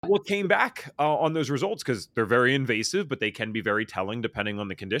What came back on those results? Because they're very invasive, but they can be very telling depending on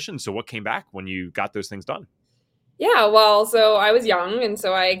the condition. So what came back when you got those things done? Yeah, well, so I was young and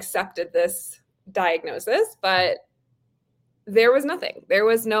so I accepted this diagnosis, but there was nothing. There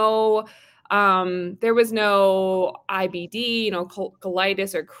was no IBD,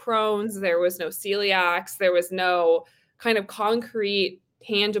 colitis or Crohn's. There was no celiacs. There was no kind of concrete,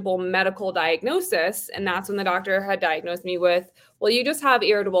 tangible medical diagnosis. And that's when the doctor had diagnosed me with, well, you just have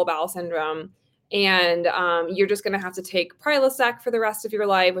irritable bowel syndrome. And you're just going to have to take Prilosec for the rest of your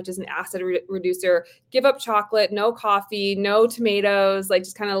life, which is an acid reducer. Give up chocolate, no coffee, no tomatoes, like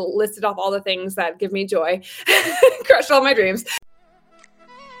just kind of listed off all the things that give me joy. Crushed all my dreams.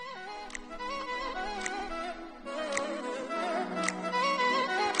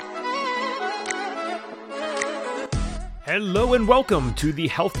 Hello and welcome to the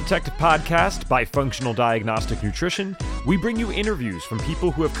Health Detective Podcast by Functional Diagnostic Nutrition. We bring you interviews from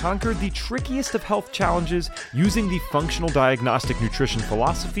people who have conquered the trickiest of health challenges using the functional diagnostic nutrition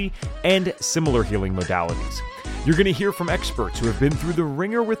philosophy and similar healing modalities. You're going to hear from experts who have been through the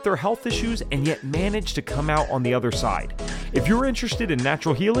ringer with their health issues and yet managed to come out on the other side. If you're interested in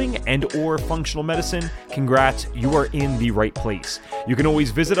natural healing and or functional medicine, congrats, you are in the right place. You can always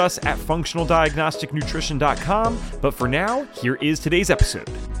visit us at functionaldiagnosticnutrition.com, but for now, here is today's episode.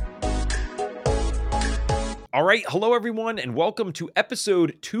 All right. Hello, everyone, and welcome to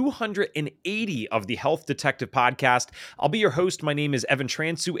episode 280 of the Health Detective Podcast. I'll be your host. My name is Evan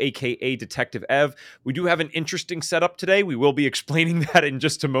Transu, aka Detective Ev. We do have an interesting setup today. We will be explaining that in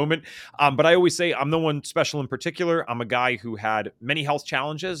just a moment. But I always say I'm no one special in particular. I'm a guy who had many health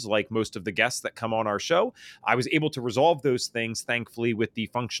challenges, like most of the guests that come on our show. I was able to resolve those things, thankfully, with the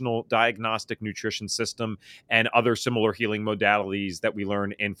functional diagnostic nutrition system and other similar healing modalities that we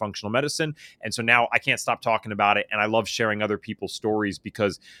learn in functional medicine. And so now I can't stop talking about it, and I love sharing other people's stories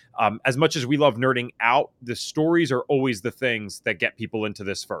because as much as we love nerding out, the stories are always the things that get people into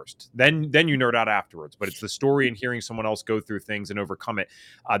this first. Then you nerd out afterwards, but it's the story and hearing someone else go through things and overcome it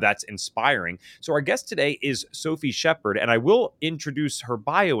that's inspiring. So our guest today is Sophie Shepard, and I will introduce her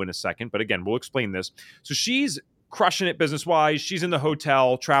bio in a second, but again, we'll explain this. So she's crushing it business-wise. She's in the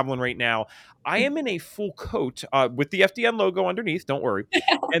hotel, traveling right now. I am in a full coat with the FDN logo underneath, don't worry.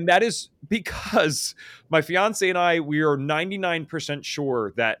 And that is because my fiance and I, we are 99%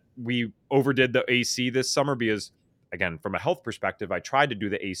 sure that we overdid the AC this summer because, again, from a health perspective, I tried to do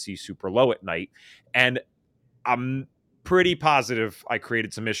the AC super low at night. And I'm pretty positive I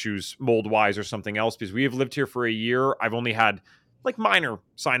created some issues mold-wise or something else because we have lived here for a year. I've only had like minor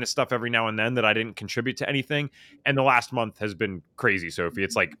sinus stuff every now and then that I didn't contribute to anything. And the last month has been crazy, Sophie.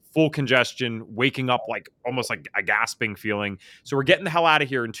 It's like full congestion, waking up like almost like a gasping feeling. So we're getting the hell out of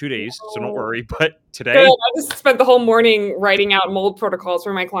here in 2 days. So don't worry. But today, good. I just spent the whole morning writing out mold protocols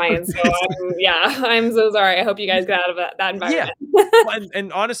for my clients. So I'm so sorry. I hope you guys get out of that environment. Yeah.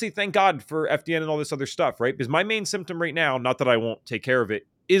 And honestly, thank God for FDN and all this other stuff, right? Because my main symptom right now, not that I won't take care of it,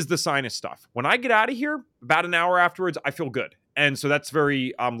 is the sinus stuff. When I get out of here, about an hour afterwards, I feel good. And so that's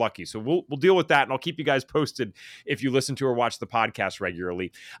very lucky. So we'll deal with that, and I'll keep you guys posted if you listen to or watch the podcast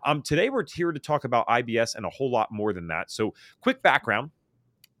regularly. Today we're here to talk about IBS and a whole lot more than that. So quick background.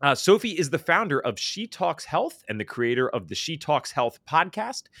 Sophie is the founder of She Talks Health and the creator of the She Talks Health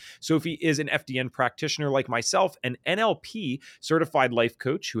podcast. Sophie is an FDN practitioner like myself, an NLP certified life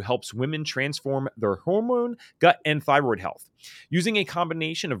coach who helps women transform their hormone, gut, and thyroid health. Using a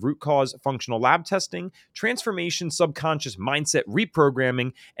combination of root cause functional lab testing, transformation, subconscious mindset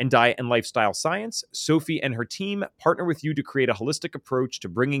reprogramming, and diet and lifestyle science, Sophie and her team partner with you to create a holistic approach to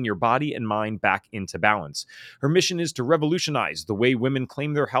bringing your body and mind back into balance. Her mission is to revolutionize the way women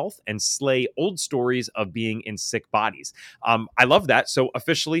claim their health and slay old stories of being in sick bodies. I love that. So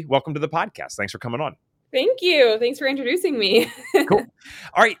officially, welcome to the podcast. Thanks for coming on. Thank you. Thanks for introducing me. Cool.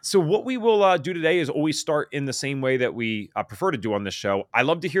 All right. So what we will do today is always start in the same way that we prefer to do on this show. I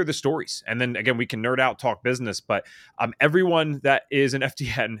love to hear the stories. And then again, we can nerd out, talk business, but everyone that is an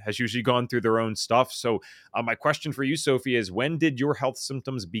FDN has usually gone through their own stuff. So my question for you, Sophie, is when did your health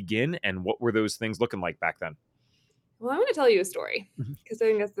symptoms begin and what were those things looking like back then? Well, I'm going to tell you a story because I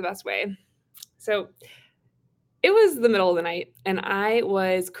think that's the best way. So it was the middle of the night and I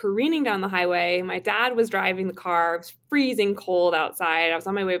was careening down the highway. My dad was driving the car. It was freezing cold outside. I was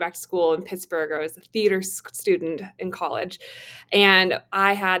on my way back to school in Pittsburgh. I was a theater student in college. And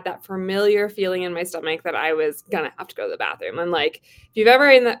I had that familiar feeling in my stomach that I was going to have to go to the bathroom. And like, if you've ever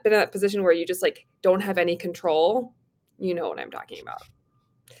been in that position where you just like don't have any control, you know what I'm talking about.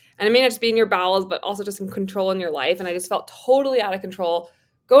 And it may not just be in your bowels, but also just in control in your life. And I just felt totally out of control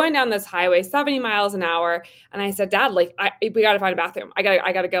going down this highway, 70 miles an hour. And I said, Dad, like, we got to find a bathroom. I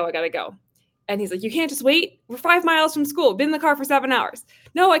gotta go. And he's like, you can't just wait. We're 5 miles from school. Been in the car for 7 hours.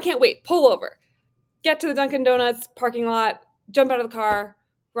 No, I can't wait. Pull over. Get to the Dunkin' Donuts parking lot, jump out of the car,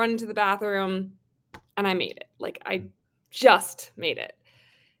 run into the bathroom. And I made it. Like, I just made it.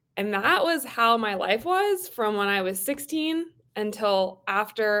 And that was how my life was from when I was 16 until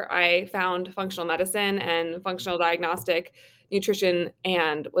after I found functional medicine and functional diagnostic nutrition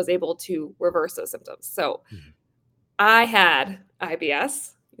and was able to reverse those symptoms. So I had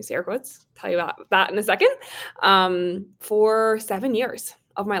IBS, use air quotes, tell you about that in a second, for 7 years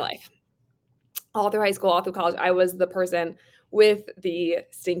of my life. All through high school, all through college, I was the person with the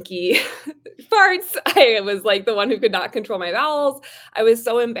stinky farts. I was like the one who could not control my bowels. I was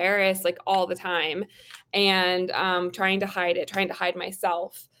so embarrassed like all the time and trying to hide it, trying to hide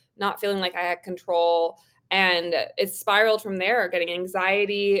myself, not feeling like I had control. And it spiraled from there, getting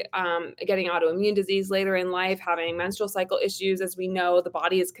anxiety, getting autoimmune disease later in life, having menstrual cycle issues. As we know, the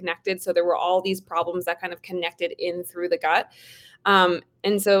body is connected. So there were all these problems that kind of connected in through the gut.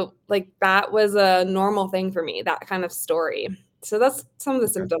 And so like that was a normal thing for me, that kind of story. So that's some of the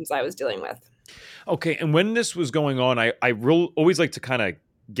symptoms I was dealing with. Okay. And when this was going on, I always like to kind of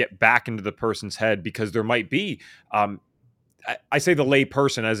get back into the person's head because there might be, I say the lay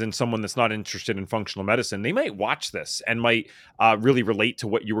person as in someone that's not interested in functional medicine, they might watch this and might really relate to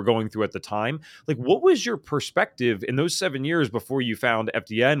what you were going through at the time. Like, what was your perspective in those 7 years before you found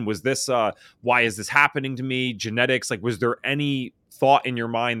FDN? Was this, why is this happening to me? Genetics? Like, was there any thought in your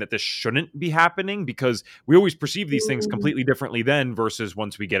mind that this shouldn't be happening? Because we always perceive these things completely differently then versus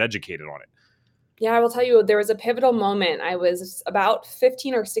once we get educated on it. Yeah, I will tell you, there was a pivotal moment. I was about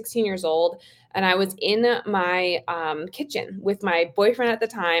 15 or 16 years old, and I was in my kitchen with my boyfriend at the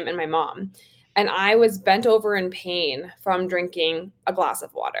time and my mom. And I was bent over in pain from drinking a glass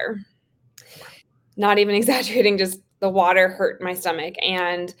of water. Not even exaggerating, just the water hurt my stomach.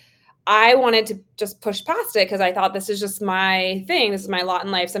 And I wanted to just push past it because I thought this is just my thing. This is my lot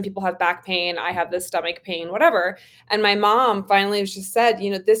in life. Some people have back pain. I have this stomach pain, whatever. And my mom finally just said,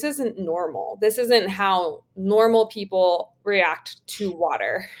 this isn't normal. This isn't how normal people react to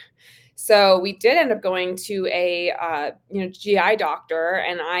water. So we did end up going to a GI doctor,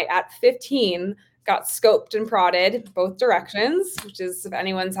 and I at 15 got scoped and prodded both directions, which is, if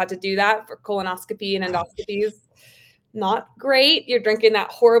anyone's had to do that for colonoscopy and endoscopies, not great. You're drinking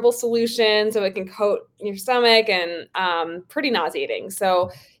that horrible solution so it can coat your stomach, and pretty nauseating.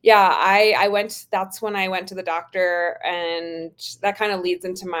 So yeah, that's when I went to the doctor, and that kind of leads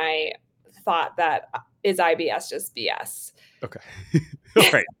into my thought that is IBS just BS. Okay.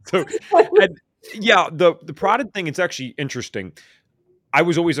 All right. So yeah, the prodded thing, it's actually interesting. I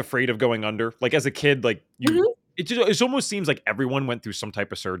was always afraid of going under. Like as a kid, like it almost seems like everyone went through some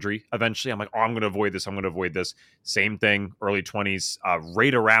type of surgery. Eventually, I'm like, oh, I'm going to avoid this. I'm going to avoid this. Same thing, early 20s,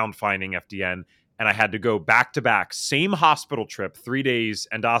 right around finding FDN. And I had to go back to back, same hospital trip, 3 days,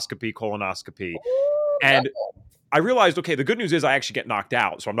 endoscopy, colonoscopy. And I realized, okay, the good news is I actually get knocked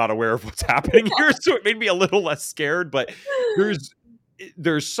out. So I'm not aware of what's happening here. So it made me a little less scared. But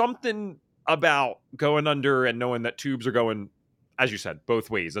there's something about going under and knowing that tubes are going, as you said, both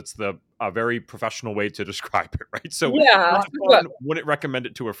ways. That's the very professional way to describe it, right? So yeah, wouldn't recommend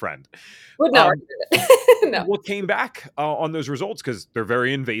it to a friend. Would not. No. What came back on those results? Because they're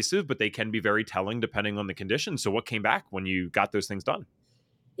very invasive, but they can be very telling depending on the condition. So what came back when you got those things done?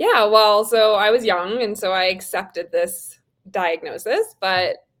 Yeah, well, so I was young, and so I accepted this diagnosis,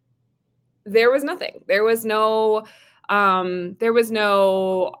 but there was nothing. There was no IBD,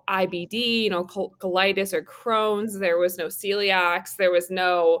 colitis or Crohn's. There was no celiacs. There was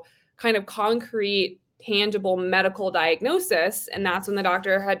no kind of concrete, tangible medical diagnosis. And that's when the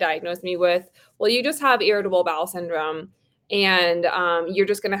doctor had diagnosed me with, well, you just have irritable bowel syndrome, and you're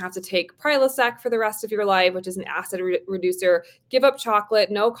just going to have to take Prilosec for the rest of your life, which is an acid reducer. Give up chocolate,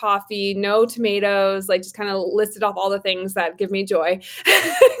 no coffee, no tomatoes, like just kind of listed off all the things that give me joy,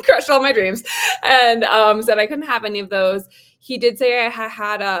 crushed all my dreams, and said I couldn't have any of those. He did say I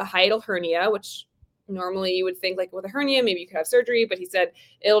had a hiatal hernia, which normally you would think like with a hernia, maybe you could have surgery, but he said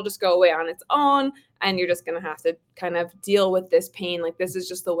it'll just go away on its own, and you're just going to have to kind of deal with this pain. Like this is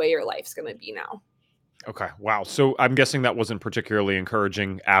just the way your life's going to be now. Okay. Wow. So I'm guessing that wasn't particularly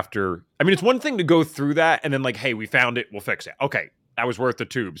encouraging after. I mean, it's one thing to go through that and then like, hey, we found it. We'll fix it. Okay. That was worth the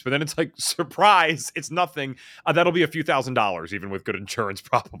tubes. But then it's like, surprise, it's nothing. That'll be a few $1,000s, even with good insurance,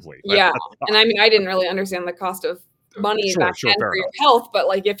 probably. Yeah. And I mean, I didn't really understand the cost of money back then for your health. But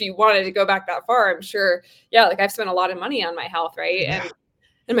like, if you wanted to go back that far, I'm sure, yeah, like I've spent a lot of money on my health. Right. Yeah.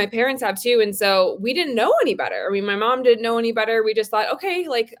 And my parents have too. And so we didn't know any better. I mean, my mom didn't know any better. We just thought, okay,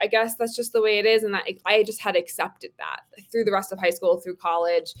 like, I guess that's just the way it is. And that I just had accepted that through the rest of high school, through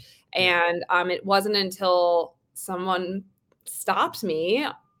college. And it wasn't until someone stopped me.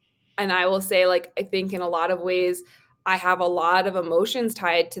 And I will say, like, I think in a lot of ways, I have a lot of emotions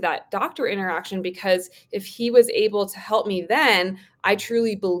tied to that doctor interaction, because if he was able to help me then, I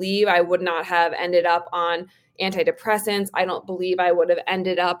truly believe I would not have ended up on antidepressants. I don't believe I would have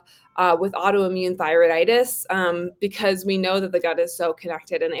ended up with autoimmune thyroiditis, because we know that the gut is so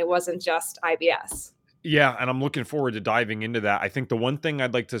connected and it wasn't just IBS. Yeah, and I'm looking forward to diving into that. I think the one thing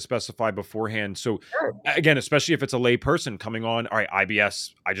I'd like to specify beforehand, so Sure. again, especially if it's a lay person coming on, all right,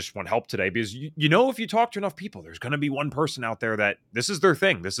 IBS, I just want help today, because if you talk to enough people, there's going to be one person out there that this is their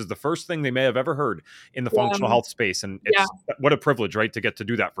thing. This is the first thing they may have ever heard in the functional health space, and Yeah. what a privilege, right, to get to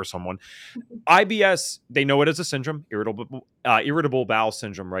do that for someone. IBS, they know it as a syndrome, irritable bowel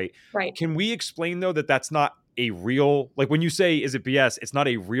syndrome, right? Right. Can we explain though that that's not a real, like when you say is it BS, it's not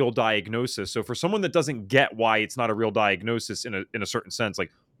a real diagnosis. So for someone that doesn't get why it's not a real diagnosis in a certain sense, like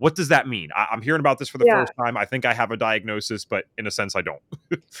what does that mean? I'm hearing about this for the Yeah. first time. I think I have a diagnosis, but in a sense I don't.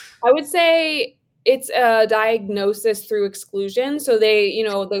 I would say it's a diagnosis through exclusion. So they,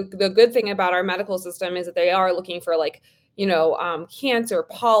 the good thing about our medical system is that they are looking for, like, cancer,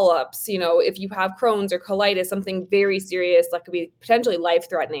 polyps, if you have Crohn's or colitis, something very serious that could be potentially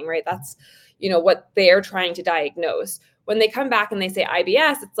life-threatening, right? That's, what they're trying to diagnose. When they come back and they say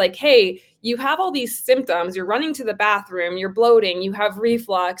IBS, it's like, hey, you have all these symptoms. You're running to the bathroom, you're bloating, you have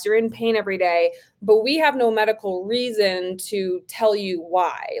reflux, you're in pain every day, but we have no medical reason to tell you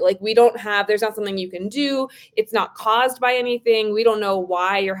why. Like, there's not something you can do. It's not caused by anything. We don't know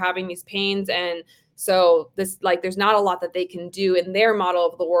why you're having these pains. And so there's not a lot that they can do in their model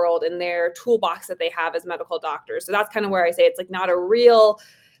of the world, in their toolbox that they have as medical doctors. So that's kind of where I say it's like not a real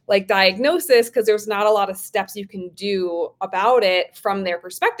diagnosis, because there's not a lot of steps you can do about it from their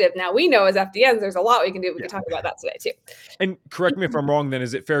perspective. Now, we know as FDNs, there's a lot we can do. We can talk about that today too. And correct me if I'm wrong, then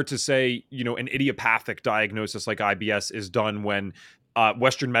is it fair to say, an idiopathic diagnosis like IBS is done when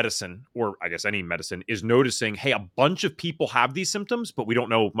Western medicine, or I guess any medicine, is noticing, hey, a bunch of people have these symptoms, but we don't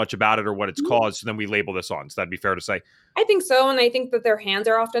know much about it or what it's caused, so then we label this on. So that'd be fair to say? I think so. And I think that their hands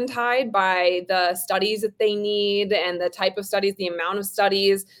are often tied by the studies that they need and the type of studies, the amount of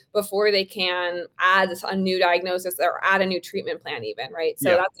studies before they can add a new diagnosis or add a new treatment plan even, right?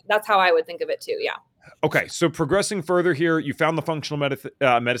 So that's how I would think of it too. Yeah. Okay, so progressing further here, you found the functional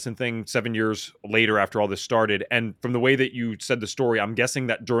medicine thing 7 years later after all this started. And from the way that you said the story, I'm guessing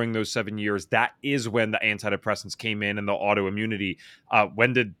that during those 7 years, that is when the antidepressants came in and the autoimmunity.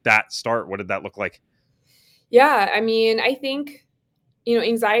 When did that start? What did that look like? Yeah, I mean, I think,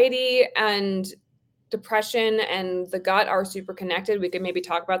 anxiety and depression and the gut are super connected. We could maybe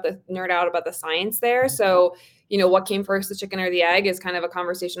talk about nerd out about the science there. So, what came first, the chicken or the egg, is kind of a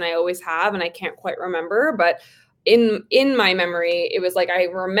conversation I always have, and I can't quite remember. But in my memory, it was like I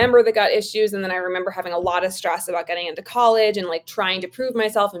remember the gut issues, and then I remember having a lot of stress about getting into college and like trying to prove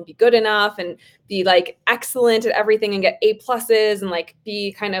myself and be good enough and be like excellent at everything and get A pluses and like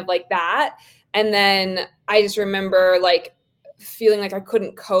be kind of like that. And then I just remember like feeling like I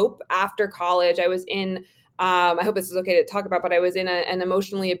couldn't cope after college. I was in, I hope this is okay to talk about, but I was in an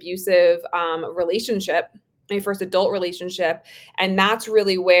emotionally abusive relationship, my first adult relationship. And that's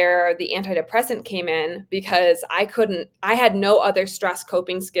really where the antidepressant came in, because I had no other stress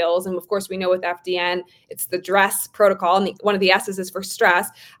coping skills. And of course, we know with FDN, it's the DRESS protocol. And one of the S's is for stress.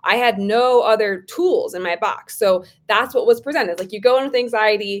 I had no other tools in my box. So that's what was presented. Like, you go in with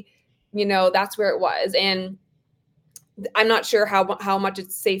anxiety, that's where it was. And I'm not sure how much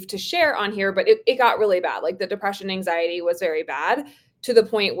it's safe to share on here, but it got really bad. Like, the depression, anxiety was very bad, to the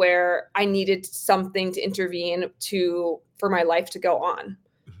point where I needed something to intervene for my life to go on.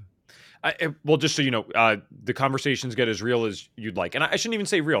 Well, just so you know, the conversations get as real as you'd like. And I shouldn't even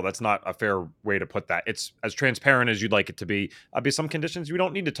say real. That's not a fair way to put that. It's as transparent as you'd like it to be. Because some conditions, we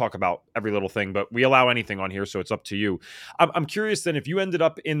don't need to talk about every little thing, but we allow anything on here, so it's up to you. I'm curious then, if you ended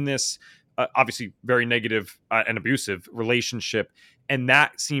up in this obviously very negative and abusive relationship, and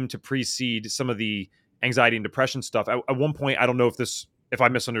that seemed to precede some of the anxiety and depression stuff. At one point, I don't know if I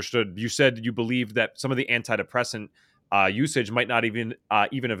misunderstood, you said you believed that some of the antidepressant usage might not even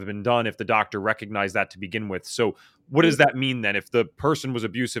have been done if the doctor recognized that to begin with. So what does that mean then? If the person was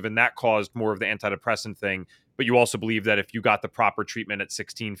abusive and that caused more of the antidepressant thing, but you also believe that if you got the proper treatment at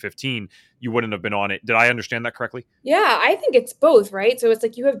 16, 15, you wouldn't have been on it. Did I understand that correctly? Yeah, I think it's both, right? So it's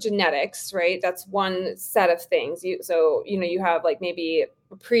like you have genetics, right? That's one set of things. You have like maybe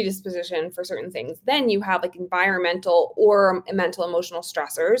a predisposition for certain things. Then you have like environmental or mental emotional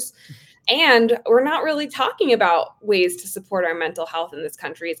stressors. And we're not really talking about ways to support our mental health in this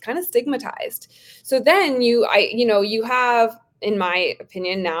country. It's kind of stigmatized. So then you have, in my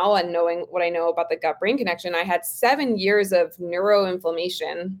opinion now, and knowing what I know about the gut brain connection, I had 7 years of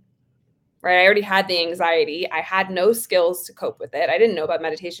neuroinflammation, right? I already had the anxiety. I had no skills to cope with it. I didn't know about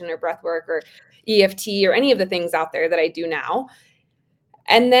meditation or breath work or EFT or any of the things out there that I do now.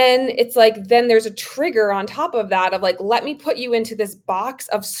 And then it's like, then there's a trigger on top of that of like, let me put you into this box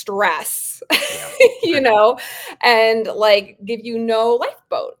of stress, and like give you no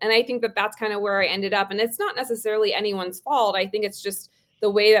lifeboat. And I think that that's kind of where I ended up. And it's not necessarily anyone's fault. I think it's just the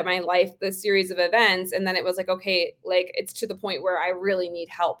way that my life, the series of events. And then it was like, okay, like it's to the point where I really need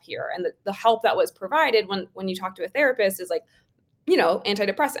help here. And the help that was provided when you talk to a therapist is like,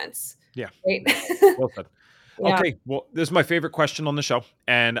 antidepressants. Yeah. Right. Well said. Yeah. Okay, well, this is my favorite question on the show,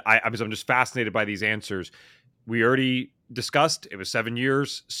 and I'm just fascinated by these answers. We already discussed it was 7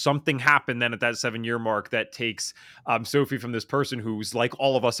 years. Something happened then at that 7-year mark that takes Sophie from this person who's like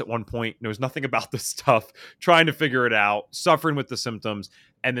all of us at one point, knows nothing about this stuff, trying to figure it out, suffering with the symptoms,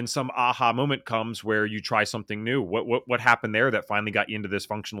 and then some aha moment comes where you try something new. What happened there that finally got you into this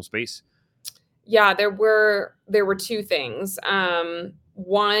functional space? Yeah, there were two things.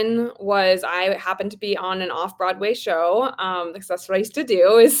 One was I happened to be on an off-Broadway show, because that's what I used to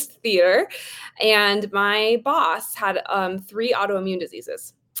do is theater, and my boss had 3 autoimmune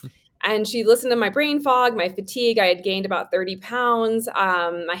diseases. And she listened to my brain fog, my fatigue. I had gained about 30 pounds.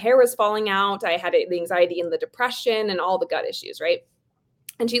 My hair was falling out. I had the anxiety and the depression and all the gut issues, right?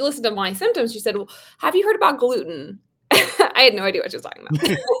 And she listened to my symptoms. She said, well, have you heard about gluten? I had no idea what she was talking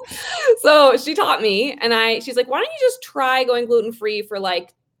about. So she taught me, and she's like, why don't you just try going gluten-free for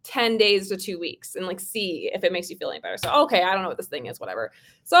like 10 days to 2 weeks and like see if it makes you feel any better. So, okay, I don't know what this thing is, whatever.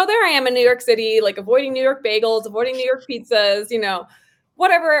 So there I am in New York City, like avoiding New York bagels, avoiding New York pizzas,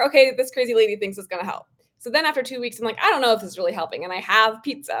 whatever. Okay, this crazy lady thinks it's going to help. So then after 2 weeks, I'm like, I don't know if this is really helping. And I have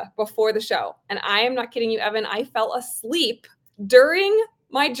pizza before the show. And I am not kidding you, Evan. I fell asleep during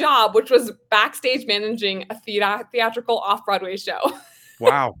my job, which was backstage managing a theatrical off-Broadway show.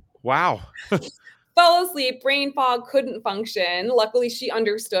 Wow. Fell asleep, brain fog, couldn't function. Luckily, she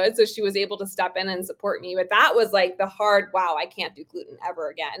understood, so she was able to step in and support me. But that was like the hard, wow, I can't do gluten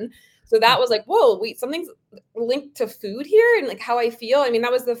ever again. So that was like, whoa, wait, something's linked to food here and like how I feel. I mean,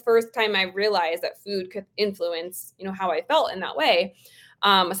 that was the first time I realized that food could influence, how I felt in that way.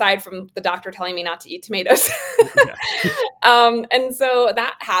 Aside from the doctor telling me not to eat tomatoes. And so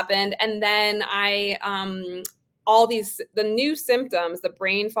that happened. And then the new symptoms, the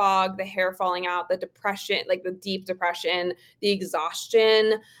brain fog, the hair falling out, the depression, like the deep depression, the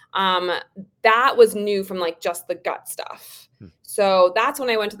exhaustion, that was new from like just the gut stuff. So that's when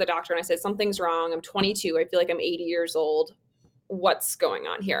I went to the doctor and I said, something's wrong. I'm 22. I feel like I'm 80 years old. What's going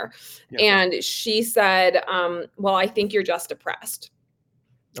on here? Yeah. And she said, well, I think you're just depressed.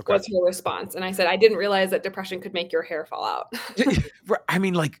 Okay. What's your response? And I said, I didn't realize that depression could make your hair fall out. I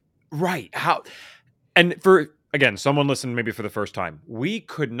mean, like, right. How? And again, someone listening maybe for the first time, we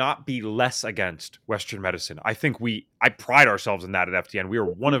could not be less against Western medicine. I think I pride ourselves in that at FDN. We are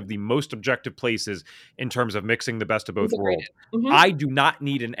one of the most objective places in terms of mixing the best of both worlds. Mm-hmm. I do not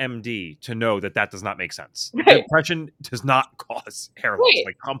need an MD to know that does not make sense. Right. Depression does not cause hair loss. Right.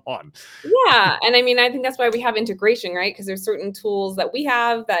 Like, come on. Yeah. And I mean, I think that's why we have integration, right? Because there's certain tools that we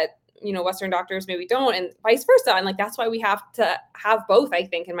have that Western doctors maybe don't, and vice versa. And like, that's why we have to have both, I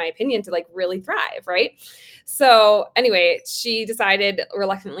think, in my opinion, to like really thrive. Right. So anyway, she decided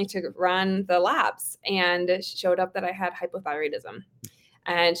reluctantly to run the labs, and she showed up that I had hypothyroidism.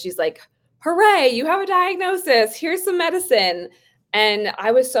 And she's like, hooray, you have a diagnosis. Here's some medicine. And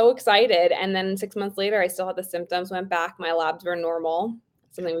I was so excited. And then 6 months later, I still had the symptoms, went back. My labs were normal.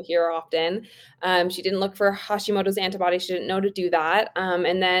 Something we hear often. She didn't look for Hashimoto's antibodies. She didn't know to do that.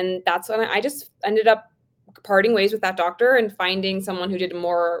 And then that's when I just ended up parting ways with that doctor and finding someone who did a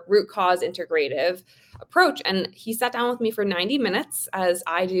more root cause integrative approach. And he sat down with me for 90 minutes, as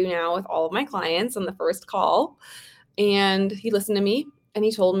I do now with all of my clients on the first call. And he listened to me, and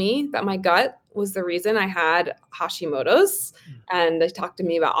he told me that my gut was the reason I had Hashimoto's. And he talked to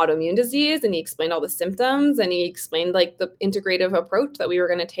me about autoimmune disease, and he explained all the symptoms, and he explained like the integrative approach that we were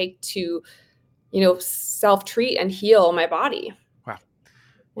going to take to, self-treat and heal my body. Wow.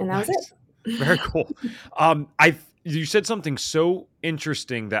 And that was it. Very cool. You said something so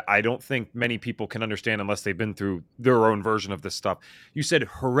interesting that I don't think many people can understand unless they've been through their own version of this stuff. You said,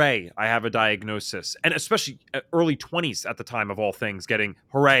 hooray, I have a diagnosis. And especially early 20s at the time of all things, getting,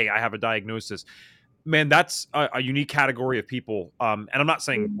 hooray, I have a diagnosis. Man, that's a unique category of people. And I'm not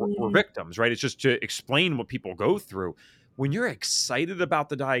saying we're Mhm. victims, right? It's just to explain what people go through. When you're excited about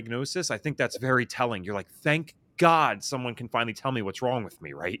the diagnosis, I think that's very telling. You're like, thank God someone can finally tell me what's wrong with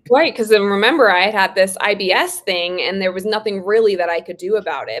me, right? Right, because then remember I had had this IBS thing and there was nothing really that I could do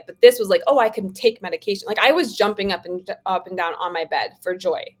about it. But this was like, oh, I can take medication. Like I was jumping up and down on my bed for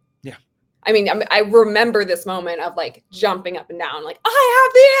joy. Yeah. I mean, I remember this moment of like jumping up and down, like, I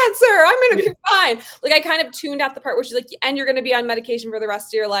have the answer. I'm going to be fine. Like, I kind of tuned out the part where she's like, and you're going to be on medication for the rest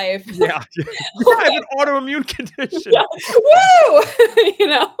of your life. Yeah. Yeah, I have an autoimmune condition. Yeah. Woo! You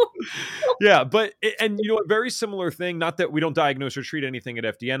know? Yeah, but and you know a very similar thing. Not that we don't diagnose or treat anything at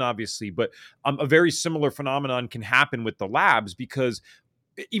FDN, obviously, but a very similar phenomenon can happen with the labs because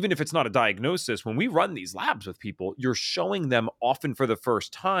even if it's not a diagnosis, when we run these labs with people, you're showing them often for the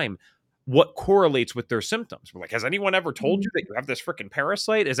first time what correlates with their symptoms. We're like, has anyone ever told you that you have this freaking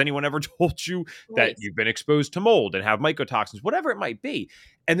parasite? Has anyone ever told you that Right. you've been exposed to mold and have mycotoxins, whatever it might be?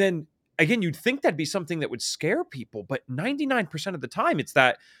 And then again, you'd think that'd be something that would scare people, but 99% of the time, it's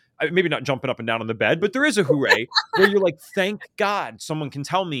that maybe not jumping up and down on the bed, but there is a hooray where you're like, thank God someone can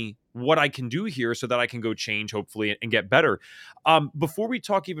tell me what I can do here so that I can go change, hopefully, and get better. Before we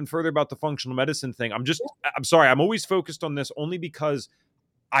talk even further about the functional medicine thing, I'm sorry, I'm always focused on this only because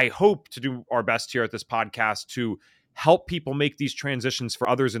I hope to do our best here at this podcast to help people make these transitions for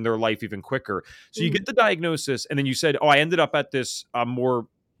others in their life even quicker. So you Mhm. get the diagnosis, and then you said, "Oh, I ended up at this more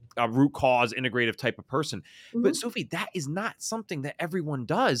root cause integrative type of person." But Mhm. Sophie, that is not something that everyone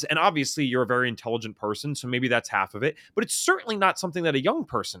does. And obviously, you're a very intelligent person, so maybe that's half of it. But it's certainly not something that a young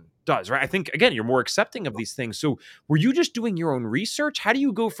person does, right? I think again, you're more accepting of these things. So were you just doing your own research? How do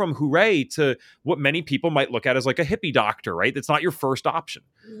you go from hooray to what many people might look at as like a hippie doctor, right? That's not your first option.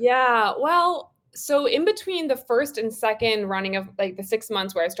 Yeah. Well, so in between the first and second running of like the 6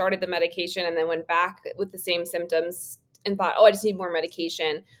 months where I started the medication and then went back with the same symptoms and thought, oh, I just need more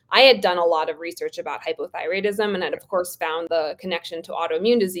medication. I had done a lot of research about hypothyroidism and had, of course, found the connection to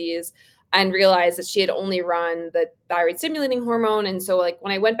autoimmune disease and realized that she had only run the thyroid stimulating hormone. And so, like,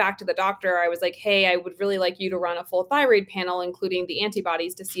 when I went back to the doctor, I was like, hey, I would really like you to run a full thyroid panel, including the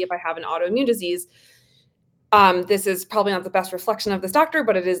antibodies to see if I have an autoimmune disease. This is probably not the best reflection of this doctor,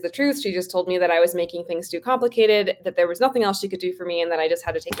 but it is the truth. She just told me that I was making things too complicated, that there was nothing else she could do for me, and that I just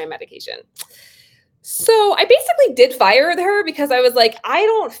had to take my medication. So I basically did fire her because I was like, I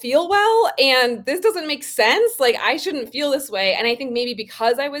don't feel well, and this doesn't make sense. Like, I shouldn't feel this way. And I think maybe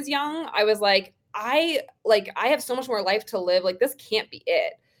because I was young, I was like I have so much more life to live. Like, this can't be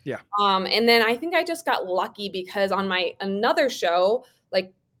it. Yeah. And then I think I just got lucky because on my another show,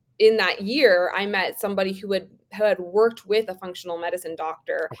 like in that year, I met somebody who had worked with a functional medicine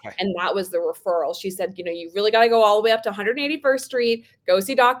doctor, Okay. and that was the referral. She said, you know, you really got to go all the way up to 181st Street, go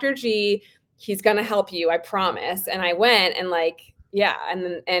see Dr. G. He's gonna help you, I promise. And I went and like, yeah,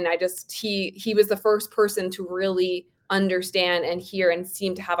 and I just he was the first person to really understand and hear and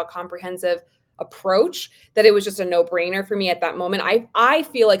seem to have a comprehensive approach that it was just a no-brainer for me at that moment. I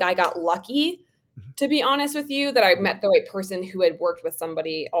feel like I got lucky, Mhm. to be honest with you, that I met the right person who had worked with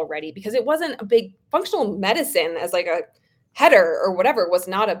somebody already, because it wasn't a big functional medicine as like a header or whatever was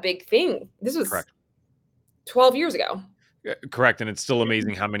not a big thing. This was Correct. 12 years ago. Yeah, correct, and it's still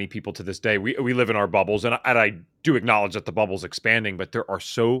amazing how many people to this day we live in our bubbles, and I do acknowledge that the bubble's expanding, but there are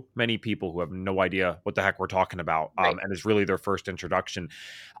so many people who have no idea what the heck we're talking about, Right. and it's really their first introduction.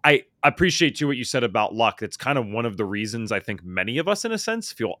 I appreciate too what you said about luck. It's kind of one of the reasons I think many of us, in a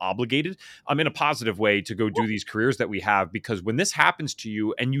sense, feel obligated, in a positive way, to go do these careers that we have, because when this happens to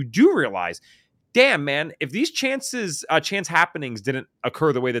you and you do realize, damn, man, if these chance happenings didn't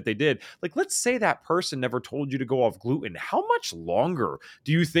occur the way that they did, like let's say that person never told you to go off gluten, how much longer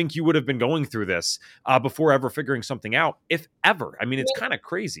do you think you would have been going through this before ever figuring something out, if ever? I mean, it's kind of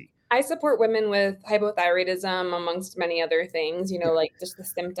crazy. I support women with hypothyroidism amongst many other things, you know, Yeah. like just the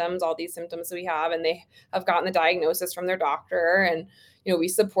symptoms, all these symptoms that we have, and they have gotten the diagnosis from their doctor. And, you know, we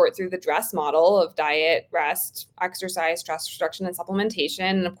support through the DRESS model of diet, rest, exercise, stress reduction, and supplementation,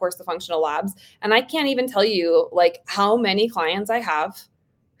 and of course the functional labs. And I can't even tell you like how many clients I have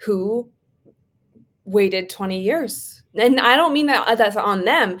who waited 20 years. And I don't mean that that's on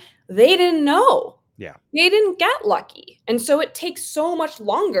them. They didn't know. Yeah. They didn't get lucky. And so it takes so much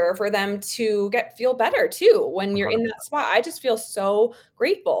longer for them to feel better too when you're in 100%. that spot. I just feel so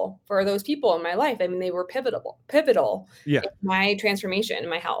grateful for those people in my life. I mean, they were pivotal Yeah. in my transformation, in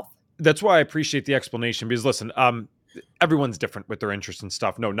my health. That's why I appreciate the explanation, because listen, everyone's different with their interests and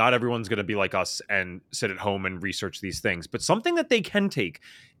stuff. No, not everyone's going to be like us and sit at home and research these things. But something that they can take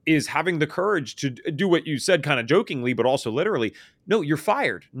is having the courage to do what you said kind of jokingly, but also literally. No, you're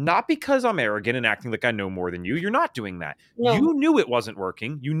fired. Not because I'm arrogant and acting like I know more than you. You're not doing that. No. You knew it wasn't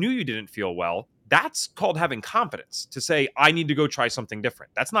working. You knew you didn't feel well. That's called having confidence to say, I need to go try something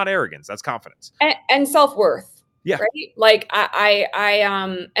different. That's not arrogance. That's confidence. And self-worth. Yeah. Right. Like and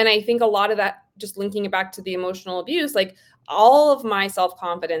I think a lot of that, just linking it back to the emotional abuse, like all of my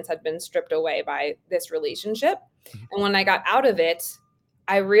self-confidence had been stripped away by this relationship. Mm-hmm. And when I got out of it,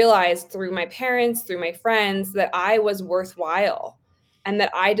 I realized through my parents, through my friends, that I was worthwhile and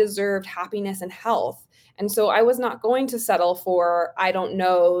that I deserved happiness and health. And so I was not going to settle for I don't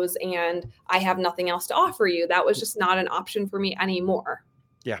knows and I have nothing else to offer you. That was just not an option for me anymore.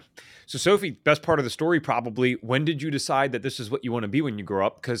 Yeah. So Sophie, best part of the story probably, when did you decide that this is what you want to be when you grow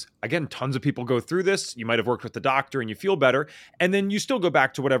up? Because again, tons of people go through this. You might have worked with the doctor and you feel better, and then you still go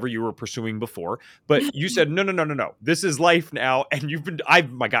back to whatever you were pursuing before. But you said, no. This is life now.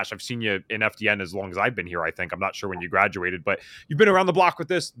 And my gosh, I've seen you in FDN as long as I've been here, I think. I'm not sure when you graduated, but you've been around the block with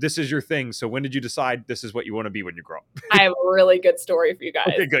this. This is your thing. So when did you decide this is what you want to be when you grow up? I have a really good story for you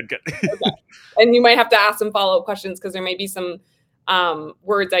guys. Okay, good. Okay. And you might have to ask some follow-up questions because there may be some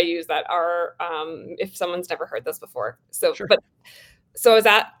words I use that are, if someone's never heard this before. So, sure. So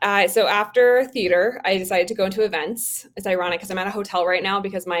after theater, I decided to go into events. It's ironic because I'm at a hotel right now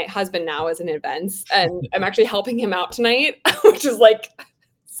because my husband now is in events and I'm actually helping him out tonight, which is like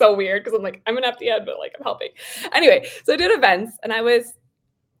so weird because I'm like, I'm an FDN, but like I'm helping. Anyway, so I did events and I was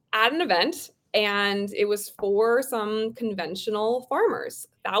at an event and it was for some conventional farmers,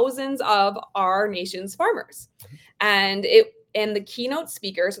 thousands of our nation's farmers. And the keynote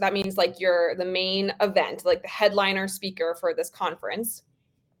speaker, so that means like you're the main event, like the headliner speaker for this conference,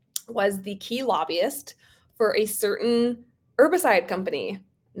 was the key lobbyist for a certain herbicide company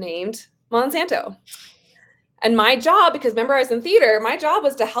named Monsanto. And my job, because remember I was in theater, my job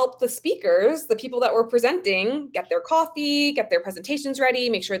was to help the speakers, the people that were presenting, get their coffee, get their presentations ready,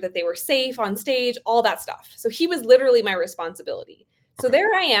 make sure that they were safe on stage, all that stuff. So he was literally my responsibility. So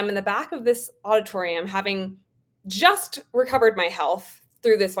there I am in the back of this auditorium having just recovered my health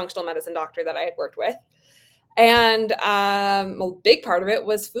through this functional medicine doctor that I had worked with. And a big part of it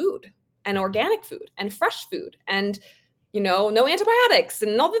was food and organic food and fresh food and, no antibiotics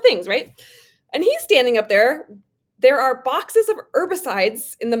and all the things, right? And he's standing up there. There are boxes of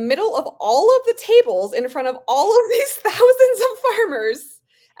herbicides in the middle of all of the tables in front of all of these thousands of farmers.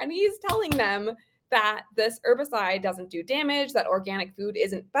 And he's telling them that this herbicide doesn't do damage, that organic food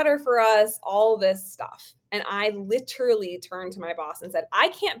isn't better for us, all this stuff. And I literally turned to my boss and said, I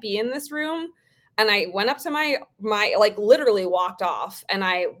can't be in this room. And I went up to my like literally walked off and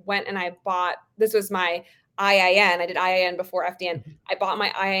I went and I bought, this was my IIN. I did IIN before FDN. I bought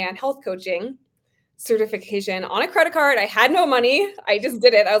my IIN health coaching certification on a credit card. I had no money. I just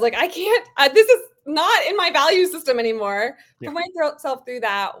did it. I was like, I can't, this is not in my value system anymore. Put myself through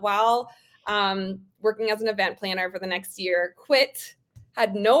that while working as an event planner for the next year, quit,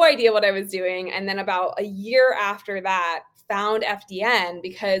 had no idea what I was doing. And then about a year after that, found FDN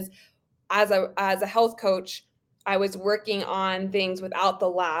because as a health coach, I was working on things without the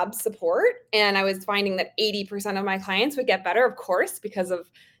lab support. And I was finding that 80% of my clients would get better, of course, because of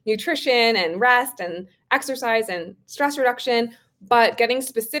nutrition and rest and exercise and stress reduction. But getting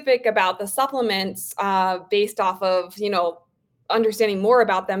specific about the supplements based off of, understanding more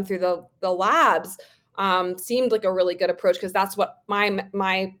about them through the labs seemed like a really good approach because that's what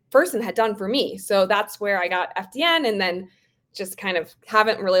my person had done for me. So that's where I got FDN and then just kind of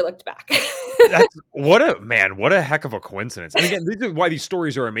haven't really looked back. What a heck of a coincidence. And again, this is why these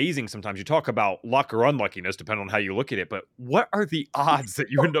stories are amazing. Sometimes you talk about luck or unluckiness, depending on how you look at it. But what are the odds that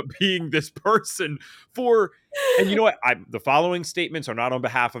you end up being this person for? And you know what? The following statements are not on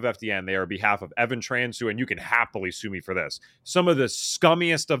behalf of FDN. They are on behalf of Evan Transu, and you can happily sue me for this. Some of the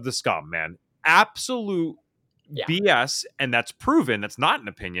scummiest of the scum, man. Absolute BS, and that's proven. That's not an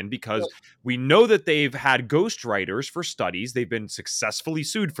opinion because we know that they've had ghostwriters for studies. They've been successfully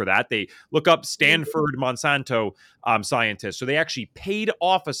sued for that. They look up Stanford Monsanto scientists. So they actually paid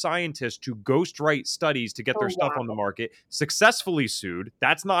off a scientist to ghostwrite studies to get their stuff on the market, successfully sued.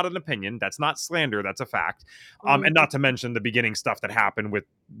 That's not an opinion. That's not slander. That's a fact. And not to mention the beginning stuff that happened with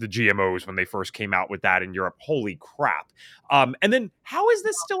the GMOs when they first came out with that in Europe. Holy crap. And then how is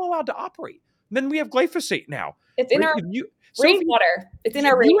this still allowed to operate? Then we have glyphosate now. It's in our Sophie, Rainwater. It's in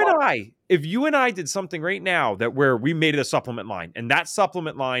our rainwater. if you and I did something right now that where we made it a supplement line, and that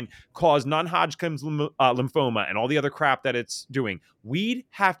supplement line caused non-Hodgkin's lymphoma and all the other crap that it's doing, we'd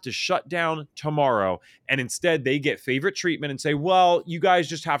have to shut down tomorrow. And instead they get favorite treatment and say, well, you guys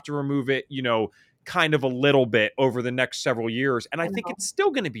just have to remove it, kind of a little bit over the next several years. And I think it's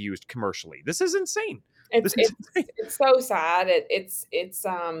still going to be used commercially. This is insane. It's so sad. It's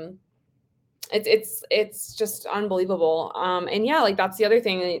just unbelievable. And yeah, like that's the other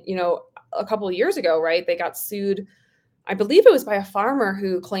thing, a couple of years ago, right? They got sued. I believe it was by a farmer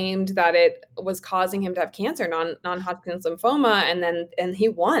who claimed that it was causing him to have cancer, non-Hodgkin's lymphoma. And he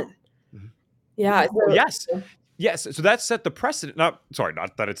won. Mm-hmm. Yeah. Well, yes. So that set the precedent. Not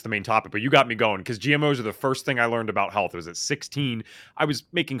that it's the main topic, but you got me going, because GMOs are the first thing I learned about health. It was at 16. I was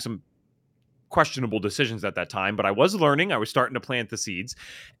making some questionable decisions at that time, but I was learning. I was starting to plant the seeds.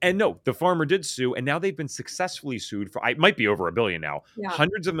 And no, the farmer did sue, and now they've been successfully sued for, it might be over $1 billion now,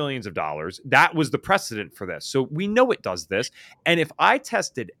 hundreds of millions of dollars. That was the precedent for this. So we know it does this. And if I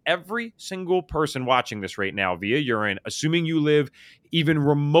tested every single person watching this right now via urine, assuming you live even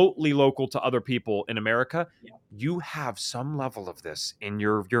remotely local to other people in America, you have some level of this in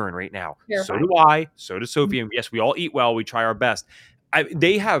your urine right now. So do I. So does Sophie. And yes, we all eat well. We try our best.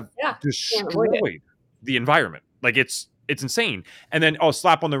 They have destroyed the environment. Like it's insane. And then,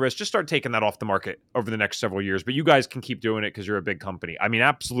 slap on the wrist, just start taking that off the market over the next several years. But you guys can keep doing it because you're a big company. I mean,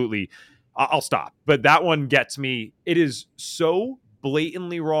 absolutely. I'll stop. But that one gets me. It is so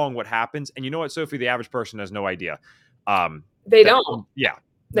blatantly wrong what happens. And you know what, Sophie? The average person has no idea. They don't. Yeah.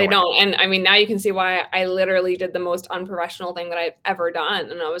 They don't. And I mean, now you can see why I literally did the most unprofessional thing that I've ever done.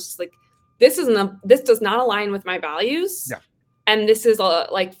 And I was just like, this does not align with my values. Yeah. And this is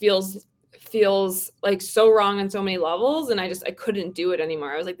feels like so wrong on so many levels. And I couldn't do it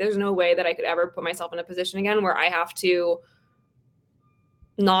anymore. I was like, there's no way that I could ever put myself in a position again where I have to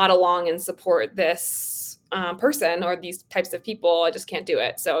nod along and support this person or these types of people. I just can't do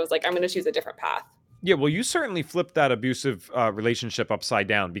it. So I was like, I'm going to choose a different path. Yeah, well, you certainly flipped that abusive relationship upside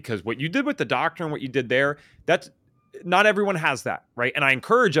down, because what you did with the doctor and what you did there, that's not everyone has that, right? And I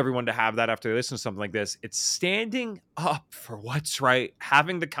encourage everyone to have that after they listen to something like this. It's standing up for what's right,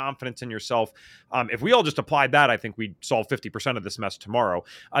 having the confidence in yourself. If we all just applied that, I think we'd solve 50% of this mess tomorrow.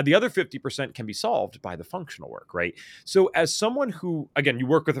 The other 50% can be solved by the functional work, right? So as someone who, again, you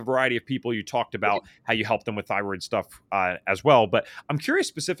work with a variety of people, you talked about how you help them with thyroid stuff as well. But I'm curious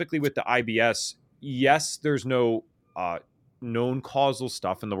specifically with the IBS. Yes, there's no known causal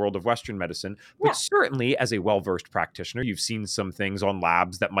stuff in the world of Western medicine, but certainly as a well-versed practitioner, you've seen some things on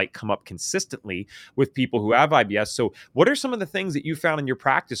labs that might come up consistently with people who have IBS. So what are some of the things that you found in your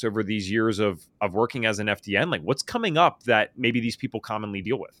practice over these years of working as an FDN? Like, what's coming up that maybe these people commonly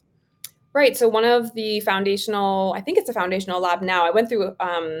deal with? Right. So one of the I think it's a foundational lab now. I went through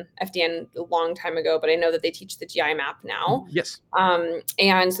FDN a long time ago, but I know that they teach the GI map now. Yes.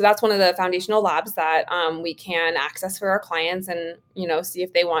 And so that's one of the foundational labs that we can access for our clients and, see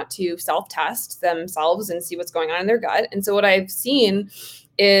if they want to self-test themselves and see what's going on in their gut. And so what I've seen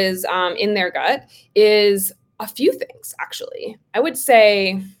is in their gut is a few things, actually. I would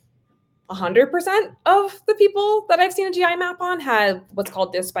say 100% of the people that I've seen a GI map on have what's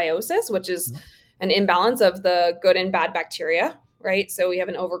called dysbiosis, which is an imbalance of the good and bad bacteria, right? So we have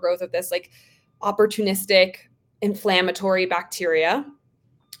an overgrowth of this like opportunistic inflammatory bacteria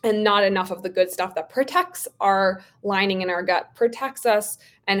and not enough of the good stuff that protects our lining in our gut, protects us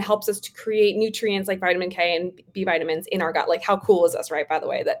and helps us to create nutrients like vitamin K and B vitamins in our gut. Like, how cool is this, right? By the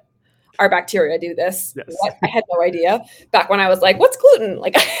way, that our bacteria do this. Yes. What? I had no idea back when I was like, what's gluten?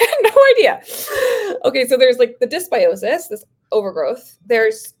 Like, I had no idea. Okay. So there's like the dysbiosis, this overgrowth.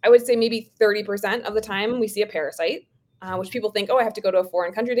 There's, I would say maybe 30% of the time we see a parasite, which people think, oh, I have to go to a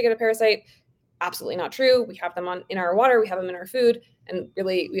foreign country to get a parasite. Absolutely not true. We have them in our water. We have them in our food. And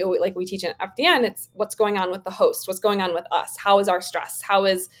really, we teach in FDN, it's what's going on with the host, what's going on with us. How is our stress? How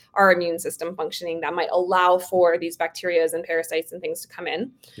is our immune system functioning that might allow for these bacteria and parasites and things to come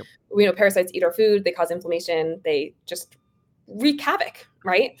in? Yep. We know parasites eat our food. They cause inflammation. They just wreak havoc,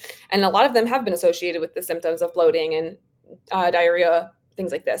 right? And a lot of them have been associated with the symptoms of bloating and diarrhea,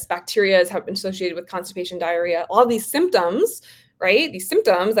 things like this. Bacteria have been associated with constipation, diarrhea, all these symptoms, right? These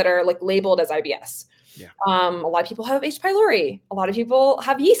symptoms that are like labeled as IBS. Yeah. A lot of people have H. pylori. A lot of people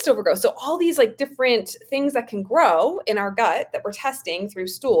have yeast overgrowth. So all these like different things that can grow in our gut that we're testing through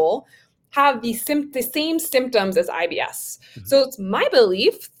stool have the same symptoms as IBS. Mm-hmm. So it's my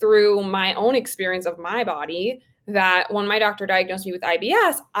belief through my own experience of my body that when my doctor diagnosed me with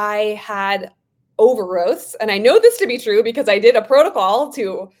IBS, I had overgrowths. And I know this to be true because I did a protocol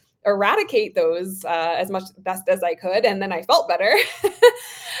to eradicate those as much best as I could. And then I felt better.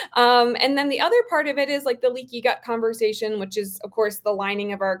 And then the other part of it is like the leaky gut conversation, which is, of course, the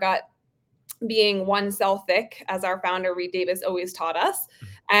lining of our gut being one cell thick, as our founder, Reed Davis, always taught us,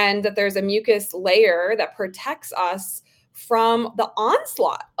 and that there's a mucus layer that protects us from the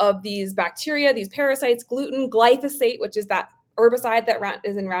onslaught of these bacteria, these parasites, gluten, glyphosate, which is that herbicide that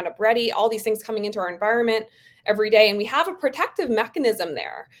is in Roundup Ready, all these things coming into our environment every day. And we have a protective mechanism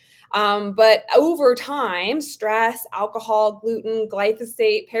there. But over time, stress, alcohol, gluten,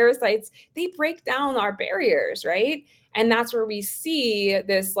 glyphosate, parasites, they break down our barriers, right? And that's where we see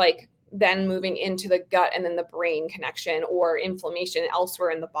this like then moving into the gut and then the brain connection, or inflammation elsewhere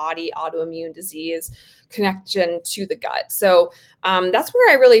in the body, autoimmune disease connection to the gut. So that's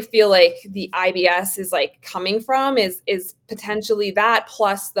where I really feel like the IBS is like coming from, is potentially that,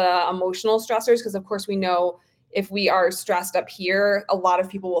 plus the emotional stressors. Because of course we know if we are stressed up here, a lot of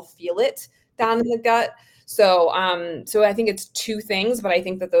people will feel it down in the gut. So I think it's two things, but I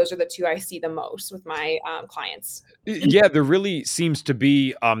think that those are the two I see the most with my clients. Yeah, there really seems to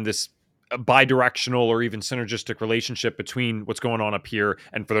be this bidirectional or even synergistic relationship between what's going on up here,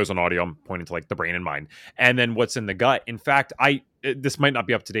 and for those on audio, I'm pointing to like the brain and mind, and then what's in the gut. In fact, this might not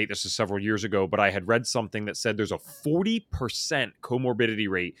be up to date, this is several years ago, but I had read something that said there's a 40% comorbidity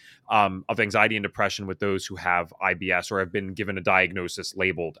rate of anxiety and depression with those who have IBS or have been given a diagnosis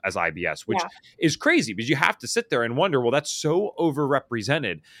labeled as IBS, which is crazy, because you have to sit there and wonder, well, that's so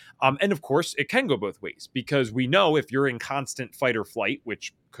overrepresented. And of course, it can go both ways, because we know if you're in constant fight or flight,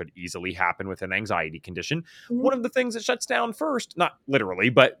 which could easily happen with an anxiety condition, one of the things that shuts down first, not literally,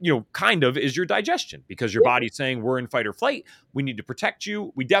 but kind of, is your digestion, because your body's saying, we're in fight or flight. We need to protect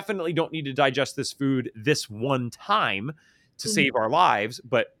you. We definitely don't need to digest this food this one time to save our lives,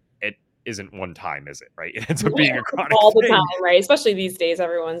 but it isn't one time, is it? Right? It ends up being a chronic all the thing. time, right? Especially these days,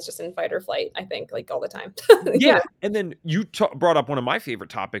 everyone's just in fight or flight, I think, like all the time. Yeah. And then you brought up one of my favorite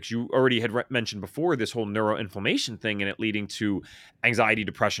topics. You already had mentioned before, this whole neuroinflammation thing and it leading to anxiety,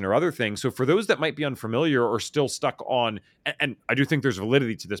 depression, or other things. So for those that might be unfamiliar or still stuck on, and I do think there's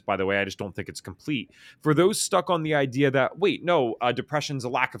validity to this, by the way, I just don't think it's complete. For those stuck on the idea that, wait, no, depression's a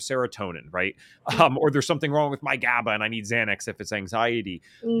lack of serotonin, right? Or there's something wrong with my GABA and I need Xanax if it's anxiety.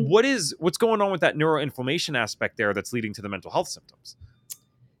 What's going on with that neuroinflammation aspect there that's leading to the mental health symptoms?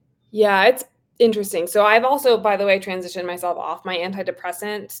 Yeah, it's interesting. So I've also, by the way, transitioned myself off my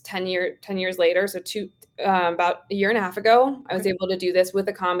antidepressant 10 years later. So about a year and a half ago, I was able to do this with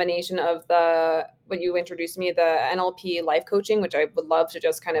a combination of what you introduced me, the NLP life coaching, which I would love to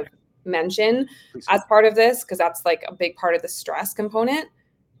just kind of mention as part of this, because that's like a big part of the stress component.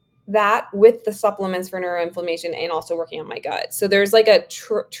 That with the supplements for neuroinflammation and also working on my gut. So there's like a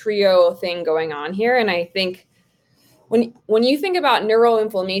trio thing going on here. And I think when you think about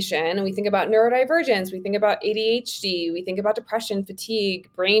neuroinflammation and we think about neurodivergence, we think about ADHD, we think about depression, fatigue,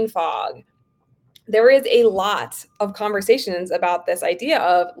 brain fog, there is a lot of conversations about this idea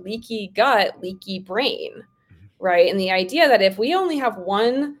of leaky gut, leaky brain, right? And the idea that if we only have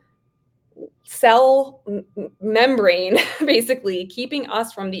one cell membrane basically keeping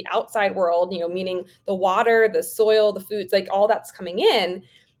us from the outside world, meaning the water, the soil, the foods, like all that's coming in,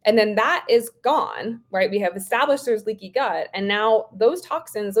 and then that is gone, right? We have established there's leaky gut, and now those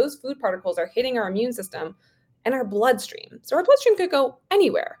toxins, those food particles are hitting our immune system and our bloodstream. So our bloodstream could go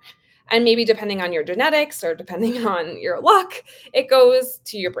anywhere. And maybe depending on your genetics or depending on your luck, it goes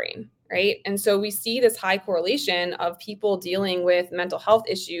to your brain, right? And so we see this high correlation of people dealing with mental health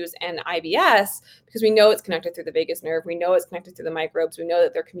issues and IBS because we know it's connected through the vagus nerve. We know it's connected to the microbes. We know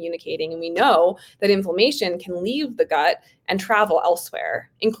that they're communicating, and we know that inflammation can leave the gut and travel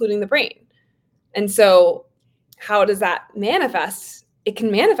elsewhere, including the brain. And so how does that manifest? It can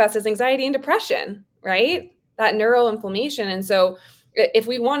manifest as anxiety and depression, right? That neuroinflammation. And so if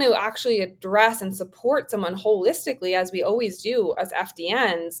we want to actually address and support someone holistically, as we always do as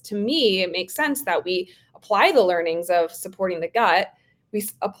FDNs, to me, it makes sense that we apply the learnings of supporting the gut. We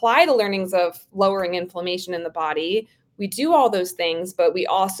apply the learnings of lowering inflammation in the body. We do all those things, but we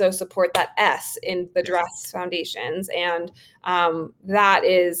also support that S in the DRESS foundations. And that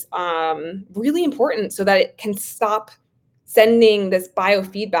is really important so that it can stop sending this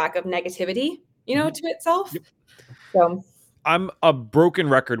biofeedback of negativity, to itself. Yep. So I'm a broken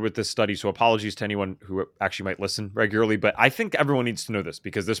record with this study, so apologies to anyone who actually might listen regularly, but I think everyone needs to know this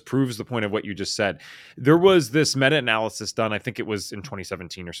because this proves the point of what you just said. There was this meta-analysis done, I think it was in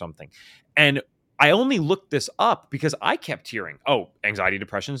 2017 or something, and I only looked this up because I kept hearing, anxiety,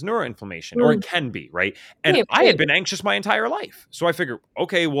 depression is neuroinflammation, or it can be, right? And I had been anxious my entire life. So I figured,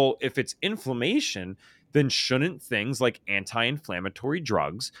 okay, well, if it's inflammation, then shouldn't things like anti-inflammatory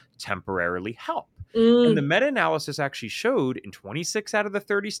drugs temporarily help? And the Mm. meta-analysis actually showed in 26 out of the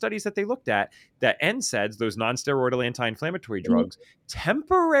 30 studies that they looked at that NSAIDs, those non-steroidal anti-inflammatory Mhm. drugs,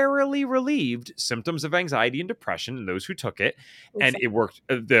 temporarily relieved symptoms of anxiety and depression in those who took it. And it worked.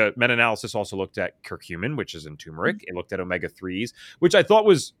 The meta-analysis also looked at curcumin, which is in turmeric. It looked at omega-3s, which I thought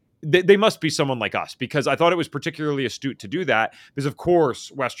was they must be someone like us, because I thought it was particularly astute to do that, because of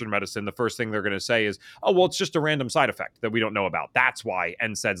course Western medicine, the first thing they're going to say is, oh, well, it's just a random side effect that we don't know about. That's why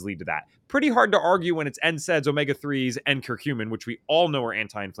NSAIDs lead to that. Pretty hard to argue when it's NSAIDs, omega-3s, and curcumin, which we all know are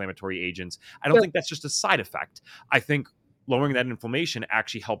anti-inflammatory agents. I don't Sure. think that's just a side effect. I think lowering that inflammation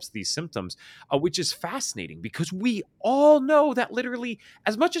actually helps these symptoms, which is fascinating, because we all know that literally,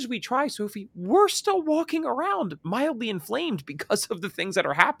 as much as we try, Sophie, we're still walking around mildly inflamed because of the things that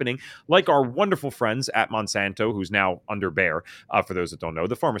are happening, like our wonderful friends at Monsanto, who's now under Bayer, for those that don't know,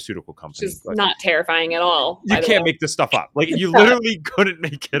 the pharmaceutical Which company. is But not terrifying at all, you by the way. can't make this stuff up. Like, you literally couldn't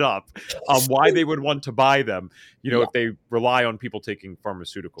make it up. Why they would want to buy them, Yeah. if they rely on people taking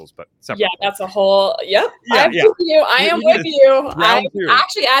pharmaceuticals, but Yeah, separate point. that's a whole. Yep, Yeah, I'm yeah. with you. I am We with did you. I round was two.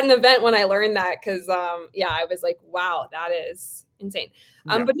 actually at an event when I learned that, because yeah, I was like, wow, that is insane.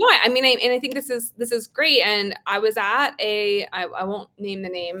 Yeah. But no, I mean, I think this is great. And I was at I won't name the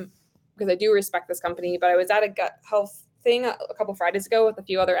name because I do respect this company, but I was at a gut health thing a couple Fridays ago with a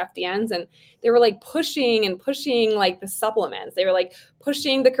few other FDNs, and they were like pushing like the supplements. They were like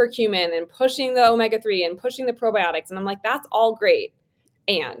pushing the curcumin and pushing the omega-3 and pushing the probiotics. And I'm like, that's all great.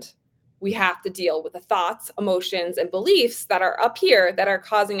 And we have to deal with the thoughts, emotions, and beliefs that are up here that are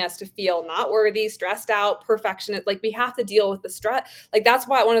causing us to feel not worthy, stressed out, perfectionist. Like, we have to deal with the stress. Like, that's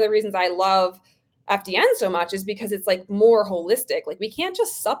why one of the reasons I love FDN so much is because it's like more holistic. Like, we can't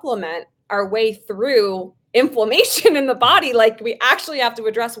just supplement our way through inflammation in the body. Like, we actually have to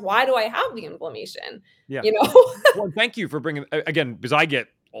address, why do I have the inflammation? Yeah. You know? Well, thank you for bringing, again, because I get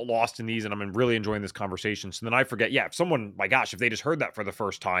lost in these and I'm really enjoying this conversation. So then I forget, if someone, my gosh, if they just heard that for the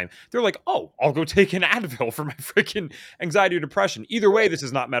first time, they're like, oh, I'll go take an Advil for my freaking anxiety or depression. Either way, this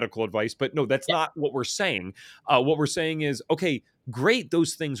is not medical advice, but no, that's not what we're saying. What we're saying is, okay, great,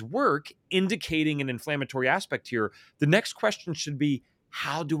 those things work, indicating an inflammatory aspect here. The next question should be,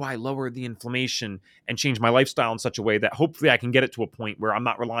 how do I lower the inflammation and change my lifestyle in such a way that hopefully I can get it to a point where I'm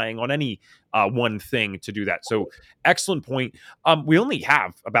not relying on any one thing to do that? So excellent point. We only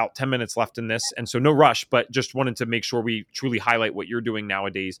have about 10 minutes left in this, and so no rush, but just wanted to make sure we truly highlight what you're doing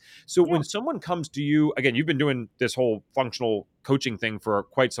nowadays. So when someone comes to you, again, you've been doing this whole functional coaching thing for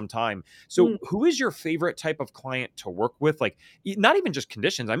quite some time. So who is your favorite type of client to work with? Like, not even just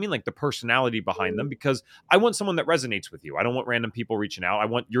conditions, I mean like the personality behind them, because I want someone that resonates with you. I don't want random people reaching out. I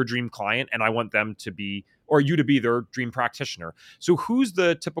want your dream client, and I want them to be, or you to be, their dream practitioner. So who's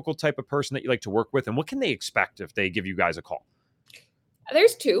the typical type of person that you like to work with, and what can they expect if they give you guys a call?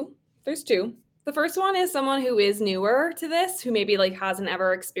 There's two. The first one is someone who is newer to this, who maybe like hasn't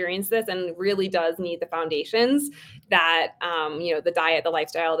ever experienced this and really does need the foundations that, the diet, the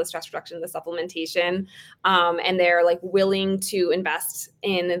lifestyle, the stress reduction, the supplementation, and they're like willing to invest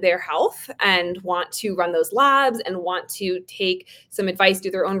in their health and want to run those labs and want to take some advice, do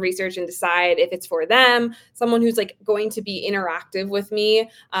their own research, and decide if it's for them. Someone who's like going to be interactive with me.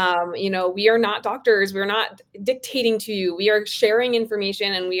 We are not doctors. We're not dictating to you. We are sharing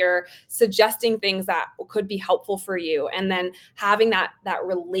information and we are suggesting things that could be helpful for you. And then having that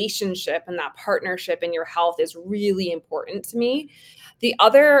relationship and that partnership in your health is really important to me. The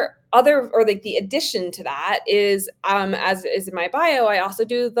other or like the addition to that is, as is in my bio, I also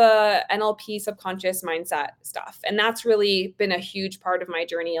do the NLP subconscious mindset stuff. And that's really been a huge part of my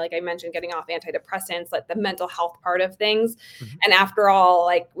journey. Like I mentioned, getting off antidepressants, like the mental health part of things. Mm-hmm. And after all,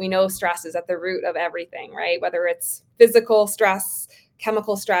 like we know stress is at the root of everything, right? Whether it's physical stress,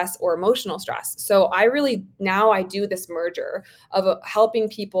 chemical stress, or emotional stress. So I do this merger of helping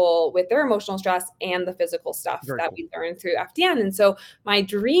people with their emotional stress and the physical stuff we learn through FDN. And so my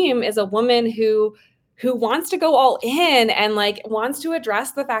dream is a woman who wants to go all in and like wants to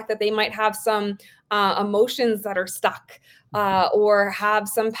address the fact that they might have some emotions that are stuck, or have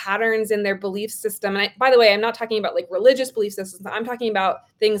some patterns in their belief system. And by the way, I'm not talking about like religious belief systems. I'm talking about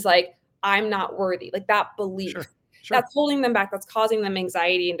things like, I'm not worthy, like that belief. Sure. That's holding them back, that's causing them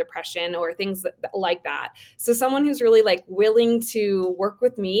anxiety and depression or things like that. So someone who's really like willing to work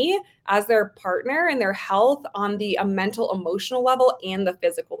with me as their partner in their health on the mental, emotional level and the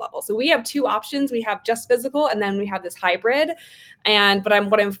physical level. So we have two options. We have just physical, and then we have this hybrid. But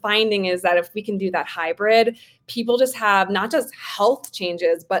what I'm finding is that if we can do that hybrid, people just have not just health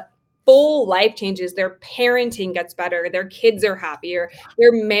changes, but full life changes. Their parenting gets better. Their kids are happier.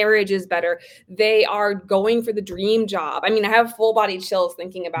 Their marriage is better. They are going for the dream job. I mean, I have full body chills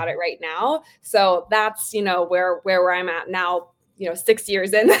thinking about it right now. So that's, where I'm at now, 6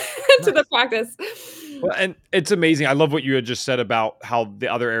 years in to the practice. Well, and it's amazing. I love what you had just said about how the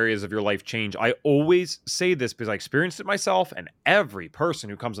other areas of your life change. I always say this because I experienced it myself, and every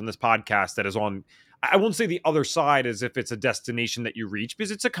person who comes on this podcast that is on, I won't say the other side as if it's a destination that you reach, because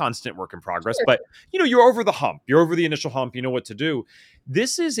it's a constant work in progress, Sure. but you're over the hump, you're over the initial hump, you know what to do.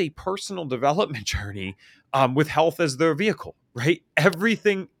 This is a personal development journey with health as their vehicle, right?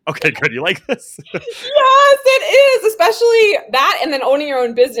 Everything. Okay, good. You like this? Yes, it is. Especially that, and then owning your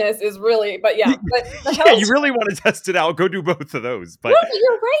own business is really, but yeah. But yeah, you really want to test it out. Go do both of those. But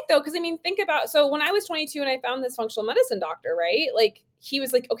you're right though, because I mean, think about, so when I was 22 and I found this functional medicine doctor, right? Like, he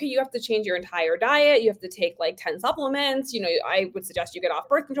was like, okay, you have to change your entire diet. You have to take like 10 supplements. I would suggest you get off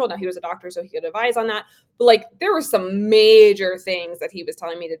birth control. Now, he was a doctor, so he could advise on that. But like, there were some major things that he was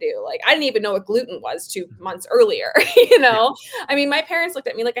telling me to do. Like, I didn't even know what gluten was 2 months earlier. Yeah. I mean, my parents looked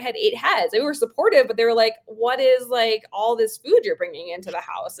at me like I had 8 heads. They were supportive, but they were like, what is like all this food you're bringing into the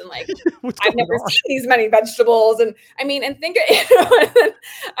house? And like, I've never seen these many vegetables. And I mean, and think,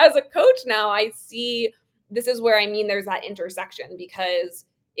 as a coach now, I see, this is where, I mean, there's that intersection, because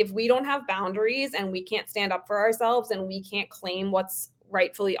if we don't have boundaries and we can't stand up for ourselves and we can't claim what's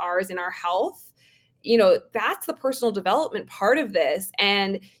rightfully ours in our health, that's the personal development part of this.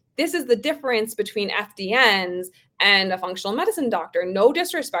 And this is the difference between FDNs and a functional medicine doctor. No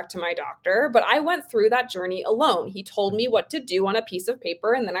disrespect to my doctor, but I went through that journey alone. He told me what to do on a piece of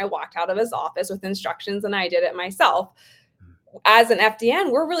paper, and then I walked out of his office with instructions and I did it myself. As an FDN,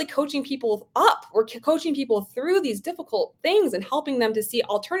 we're really coaching people up. We're coaching people through these difficult things and helping them to see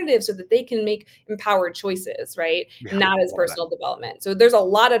alternatives so that they can make empowered choices, right? Yeah, and that is personal development. So there's a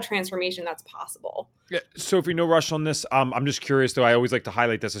lot of transformation that's possible. Yeah, Sophie, no rush on this. I'm just curious, though. I always like to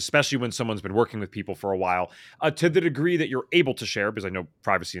highlight this, especially when someone's been working with people for a while, to the degree that you're able to share, because I know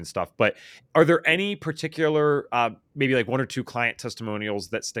privacy and stuff. But are there any particular, maybe like 1 or 2 client testimonials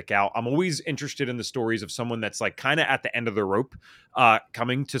that stick out? I'm always interested in the stories of someone that's like kind of at the end of the rope,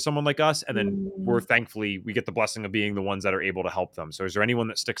 coming to someone like us, and then we get the blessing of being the ones that are able to help them. So is there anyone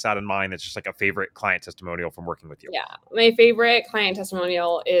that sticks out in mind that's just like a favorite client testimonial from working with you? Yeah, my favorite client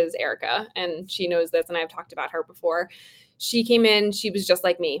testimonial is Erica, and she knows this, and I've talked about her before. She came in, she was just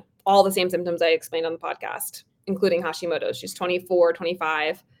like me, all the same symptoms I explained on the podcast, including Hashimoto's. She's 24,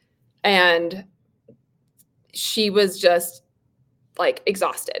 25, and she was just like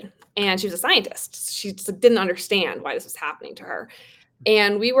exhausted. And she was a scientist. She just didn't understand why this was happening to her.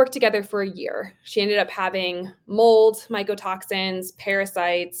 And we worked together for a year. She ended up having mold, mycotoxins,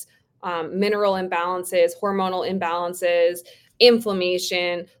 parasites, mineral imbalances, hormonal imbalances,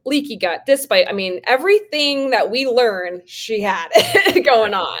 inflammation, leaky gut, despite, I mean, everything that we learned, she had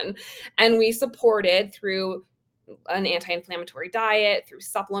going on. And we supported through an anti-inflammatory diet, through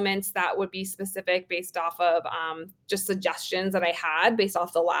supplements that would be specific based off of just suggestions that I had based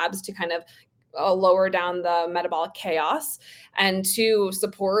off the labs to kind of lower down the metabolic chaos, and to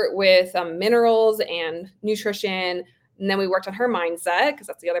support with minerals and nutrition. And then we worked on her mindset, because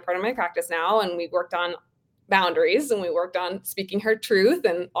that's the other part of my practice now. And we worked on boundaries, and we worked on speaking her truth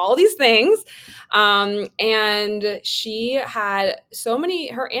and all these things. And she had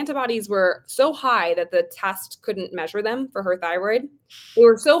her antibodies were so high that the test couldn't measure them for her thyroid. They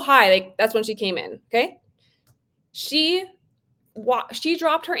were so high, like that's when she came in. Okay. She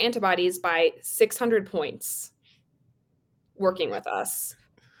dropped her antibodies by 600 points working with us.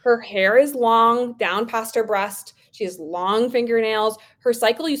 Her hair is long down past her breast. She has long fingernails. Her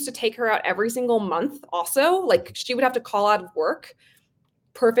cycle used to take her out every single month also. Like, she would have to call out of work.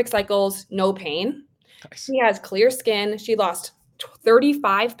 Perfect cycles, no pain. Nice. She has clear skin. She lost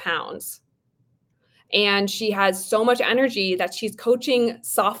 35 pounds. And she has so much energy that she's coaching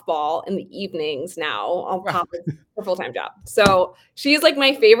softball in the evenings now on top of her full-time job. So she's like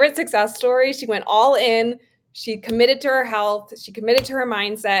my favorite success story. She went all in. She committed to her health. She committed to her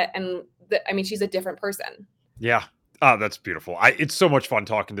mindset. And she's a different person. Yeah. Oh, that's beautiful. It's so much fun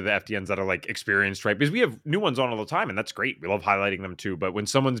talking to the FDNs that are like experienced, right? Because we have new ones on all the time, and that's great. We love highlighting them too. But when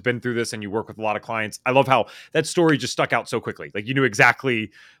someone's been through this and you work with a lot of clients, I love how that story just stuck out so quickly. Like, you knew exactly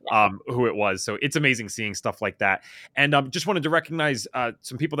who it was. So it's amazing seeing stuff like that. And just wanted to recognize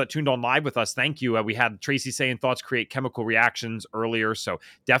some people that tuned on live with us. Thank you. We had Tracy saying thoughts create chemical reactions earlier. So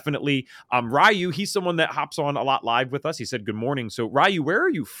definitely. Ryu, he's someone that hops on a lot live with us. He said, good morning. So Ryu, where are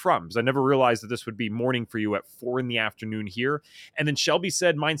you from? Because I never realized that this would be morning for you at 4 p.m. afternoon here. And then Shelby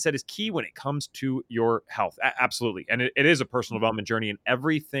said, mindset is key when it comes to your health. Absolutely. And it is a personal development journey, and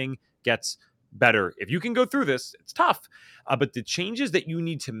everything gets better. If you can go through this, it's tough. But the changes that you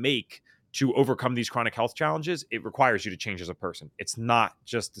need to make to overcome these chronic health challenges, it requires you to change as a person. It's not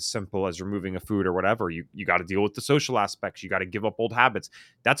just as simple as removing a food or whatever. You got to deal with the social aspects. You got to give up old habits.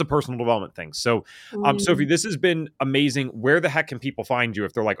 That's a personal development thing. So, Sophie, this has been amazing. Where the heck can people find you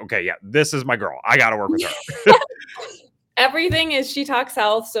if they're like, okay, yeah, this is my girl, I got to work with her? Everything is She Talks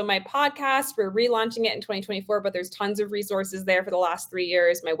Health. So my podcast, we're relaunching it in 2024, but there's tons of resources there for the last 3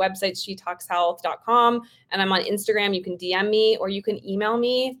 years. My website's shetalkshealth.com, and I'm on Instagram. You can DM me or you can email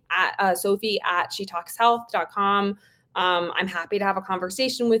me at Sophie@shetalkshealth.com. I'm happy to have a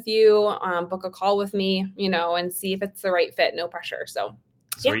conversation with you, book a call with me, and see if it's the right fit. No pressure. So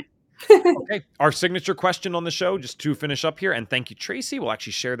Sweet. Yeah. Okay. Our signature question on the show, just to finish up here, and thank you, Tracy. We'll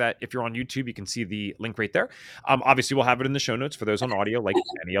actually share that. If you're on YouTube, you can see the link right there. Obviously, we'll have it in the show notes for those on audio, like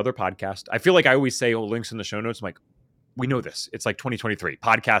any other podcast. I feel like I always say, links in the show notes. I'm like, we know this. It's like 2023.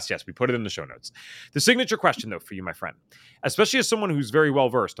 Podcast, yes, we put it in the show notes. The signature question, though, for you, my friend, especially as someone who's very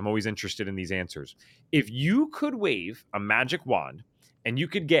well-versed, I'm always interested in these answers. If you could wave a magic wand and you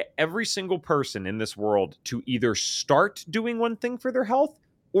could get every single person in this world to either start doing one thing for their health,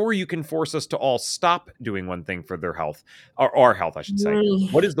 or you can force us to all stop doing one thing for their health, or our health, I should say.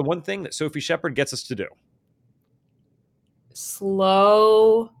 What is the one thing that Sophie Shepard gets us to do?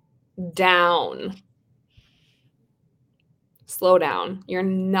 Slow down. Slow down. You're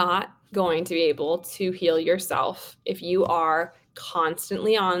not going to be able to heal yourself if you are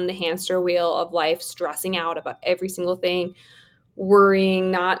constantly on the hamster wheel of life, stressing out about every single thing,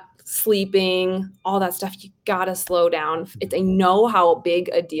 worrying, not sleeping, all that stuff. You gotta slow down. I know how big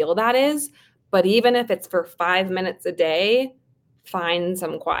a deal that is, but even if it's for 5 minutes a day, find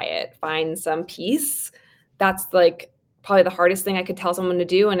some quiet, find some peace. That's like probably the hardest thing I could tell someone to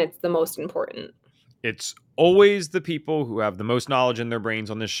do, and it's the most important. It's always the people who have the most knowledge in their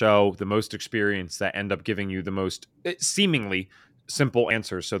brains on this show, the most experience, that end up giving you the most seemingly simple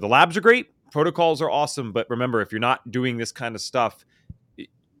answers. So the labs are great, protocols are awesome, but remember, if you're not doing this kind of stuff,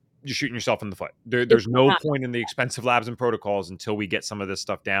 you're shooting yourself in the foot. There's no point in the expensive labs and protocols until we get some of this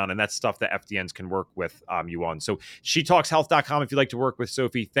stuff down. And that's stuff that FDNs can work with you on. So shetalkshealth.com if you'd like to work with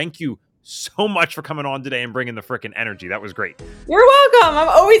Sophie. Thank you so much for coming on today and bringing the freaking energy. That was great. You're welcome. I'm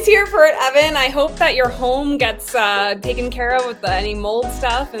always here for it, Evan. I hope that your home gets taken care of with any mold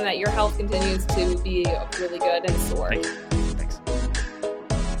stuff and that your health continues to be really good and soar. Thank you.